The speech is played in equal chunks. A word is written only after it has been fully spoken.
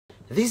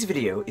This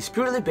video is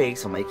purely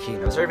based on my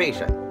keen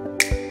observation.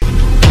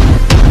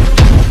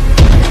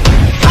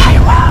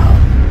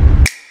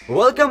 ayWOW!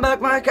 Welcome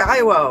back mga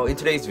ka-ayWOW! In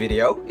today's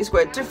video is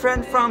quite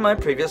different from my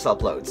previous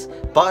uploads,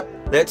 but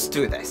let's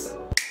do this!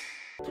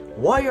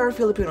 Why are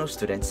Filipino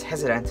students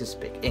hesitant to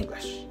speak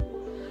English?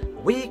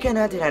 We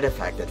cannot deny the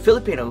fact that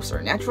Filipinos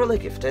are naturally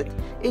gifted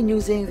in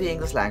using the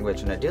English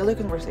language in a daily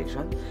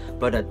conversation,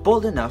 but not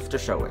bold enough to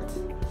show it.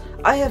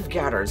 I have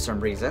gathered some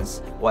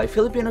reasons why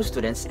Filipino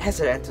students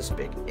hesitant to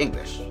speak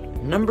English.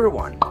 Number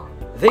 1.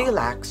 They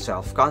lack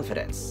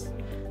self-confidence.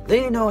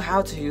 They know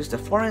how to use the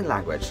foreign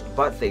language,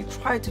 but they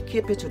try to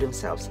keep it to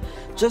themselves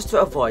just to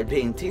avoid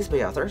being teased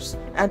by others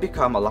and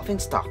become a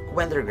laughingstock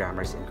when their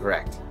grammar is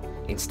incorrect.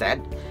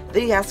 Instead,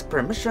 they ask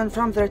permission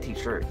from their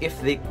teacher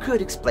if they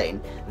could explain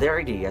their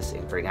ideas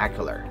in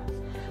vernacular.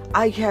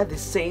 I had the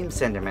same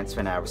sentiments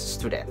when I was a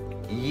student.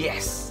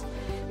 Yes!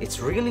 It's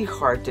really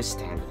hard to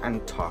stand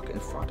and talk in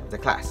front of the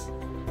class.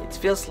 It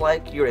feels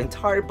like your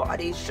entire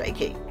body is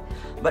shaking.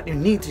 But you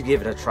need to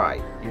give it a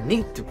try. You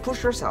need to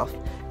push yourself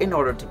in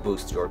order to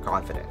boost your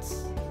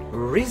confidence.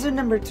 Reason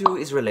number 2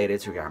 is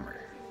related to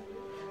grammar.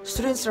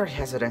 Students are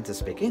hesitant to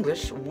speak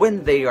English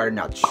when they are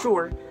not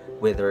sure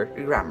with their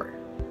grammar.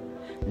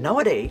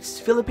 Nowadays,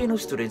 Filipino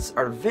students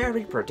are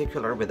very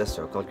particular with the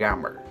so-called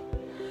grammar.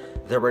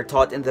 They were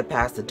taught in the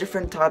past the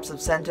different types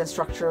of sentence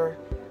structure,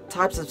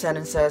 types of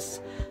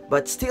sentences,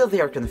 but still they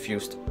are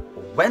confused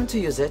when to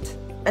use it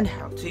and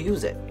how to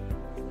use it.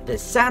 The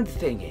sad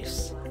thing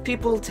is,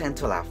 people tend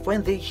to laugh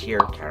when they hear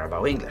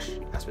Carabao English,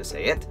 as we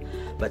say it,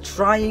 but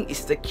trying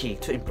is the key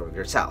to improve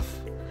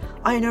yourself.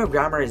 I know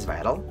grammar is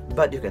vital,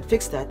 but you can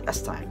fix that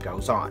as time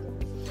goes on.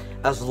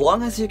 As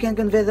long as you can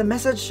convey the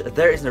message,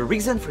 there is no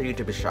reason for you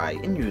to be shy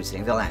in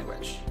using the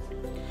language.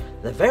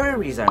 The very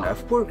reason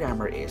of poor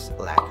grammar is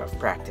lack of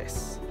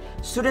practice.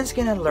 Students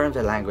cannot learn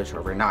the language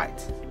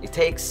overnight. It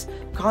takes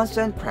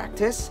constant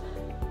practice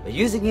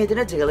using it in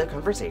a daily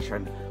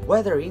conversation,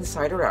 whether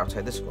inside or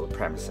outside the school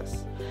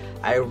premises.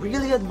 I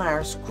really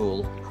admire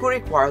schools who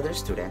require their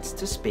students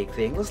to speak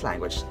the English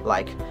language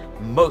like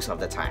most of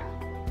the time.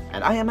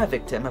 And I am a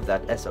victim of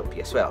that SOP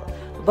as well,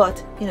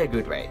 but in a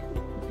good way.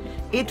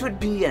 It would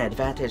be an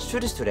advantage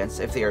to the students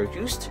if they are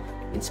used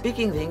in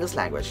speaking the English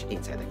language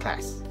inside the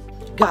class.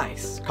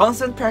 Guys,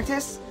 constant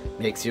practice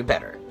makes you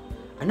better.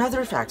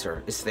 Another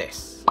factor is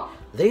this.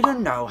 They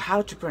don't know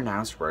how to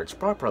pronounce words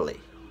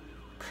properly.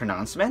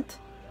 Pronouncement?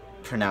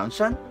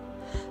 Pronunciation?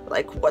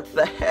 Like what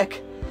the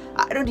heck?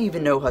 I don't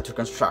even know how to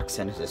construct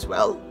sentences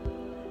well.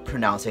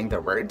 Pronouncing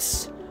the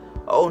words?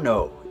 Oh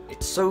no,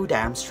 it's so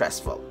damn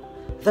stressful.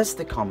 That's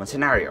the common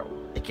scenario.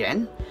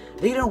 Again,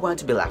 they don't want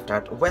to be laughed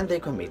at when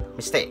they commit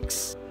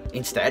mistakes.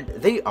 Instead,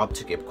 they opt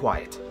to keep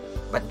quiet.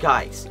 But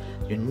guys,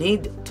 you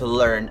need to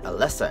learn a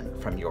lesson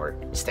from your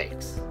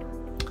mistakes.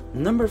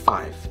 Number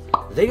 5.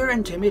 They are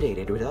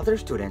intimidated with other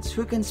students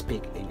who can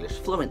speak English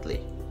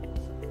fluently.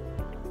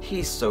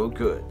 He's so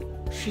good.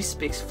 She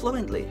speaks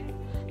fluently.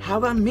 How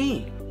about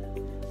me?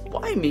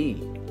 Why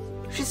me?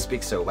 She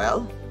speaks so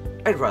well.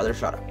 I'd rather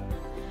shut up.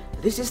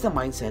 This is the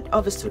mindset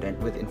of a student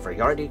with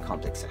inferiority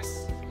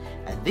complexes.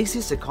 And this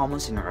is a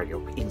common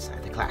scenario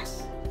inside the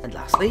class. And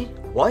lastly,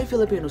 why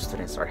Filipino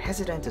students are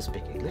hesitant to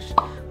speak English?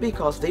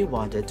 Because they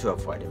wanted to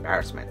avoid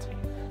embarrassment,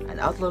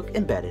 an outlook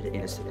embedded in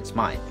a student's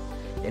mind.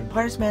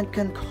 Embarrassment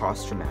can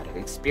cause traumatic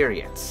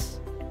experience.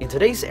 In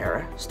today's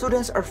era,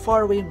 students are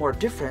far way more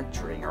different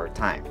during our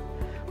time.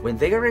 When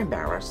they are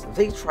embarrassed,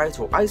 they try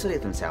to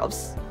isolate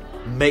themselves,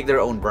 make their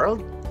own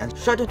world, and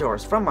shut the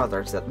doors from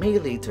others that may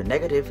lead to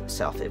negative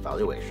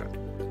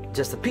self-evaluation.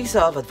 Just a piece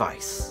of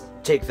advice.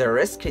 Take the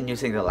risk in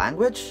using the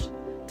language,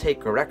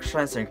 take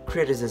corrections and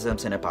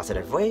criticisms in a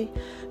positive way,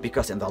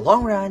 because in the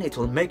long run, it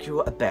will make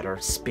you a better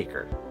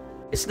speaker.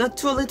 It's not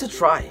too late to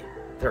try.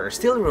 There are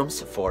still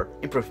rooms for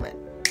improvement.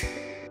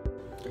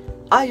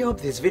 I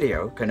hope this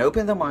video can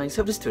open the minds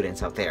of the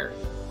students out there.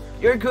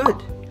 You're good.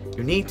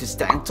 You need to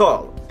stand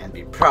tall and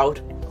be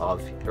proud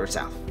of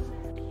yourself.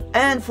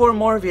 And for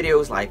more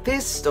videos like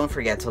this, don't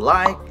forget to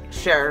like,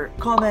 share,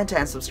 comment,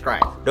 and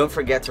subscribe. Don't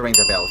forget to ring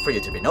the bell for you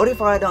to be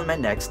notified on my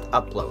next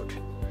upload.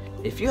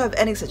 If you have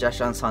any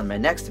suggestions on my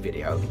next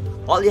video,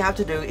 all you have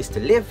to do is to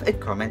leave a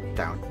comment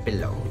down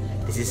below.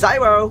 This is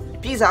ayWOW.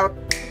 Peace out.